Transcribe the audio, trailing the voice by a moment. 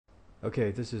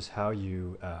Okay, this is how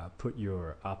you put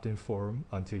your opt-in form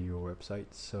onto your website.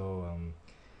 So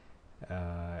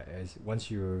as once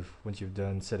you've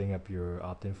done setting up your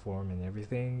opt-in form and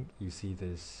everything, you see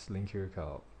this link here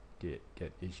called get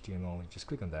HTML. Just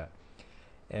click on that,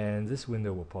 and this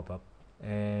window will pop up.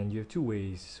 And you have two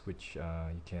ways which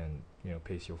you can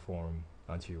paste your form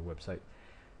onto your website.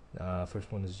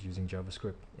 First one is using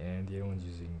JavaScript, and the other one is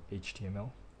using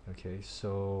HTML. Okay,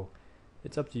 so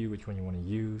it's up to you which one you want to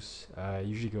use. I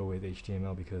usually go with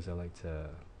HTML because I like to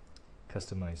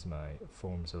customize my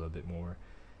forms a little bit more,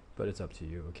 but it's up to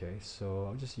you. Okay, so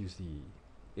I'll just use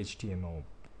the HTML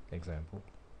example.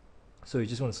 So you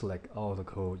just want to select all the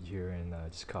code here and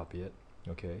just copy it.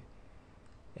 Okay,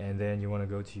 and then you want to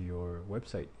go to your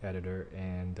website editor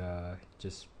and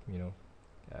just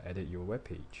edit your web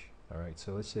page. Alright,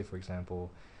 so let's say for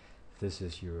example this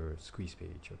is your squeeze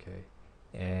page. Okay,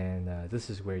 and this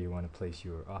is where you want to place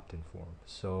your opt-in form.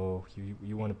 So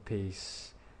you want to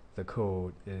paste the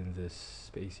code in this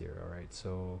space here. Alright,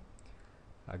 so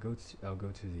I'll go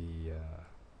to the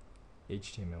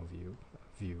HTML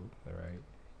view. Alright,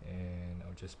 and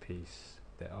I'll just paste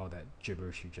all that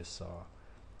gibberish you just saw.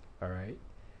 Alright,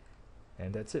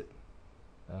 and that's it.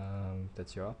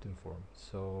 That's your opt-in form.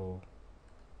 So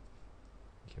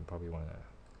you can probably want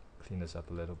to clean this up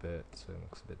a little bit so it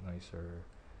looks a bit nicer.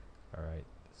 Alright,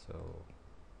 so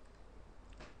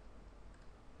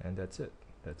and that's it.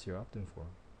 That's your opt-in form.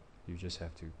 You just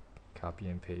have to copy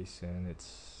and paste and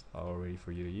it's all ready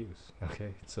for you to use.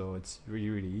 Okay, so it's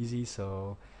really easy.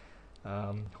 So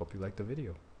hope you liked the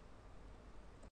video.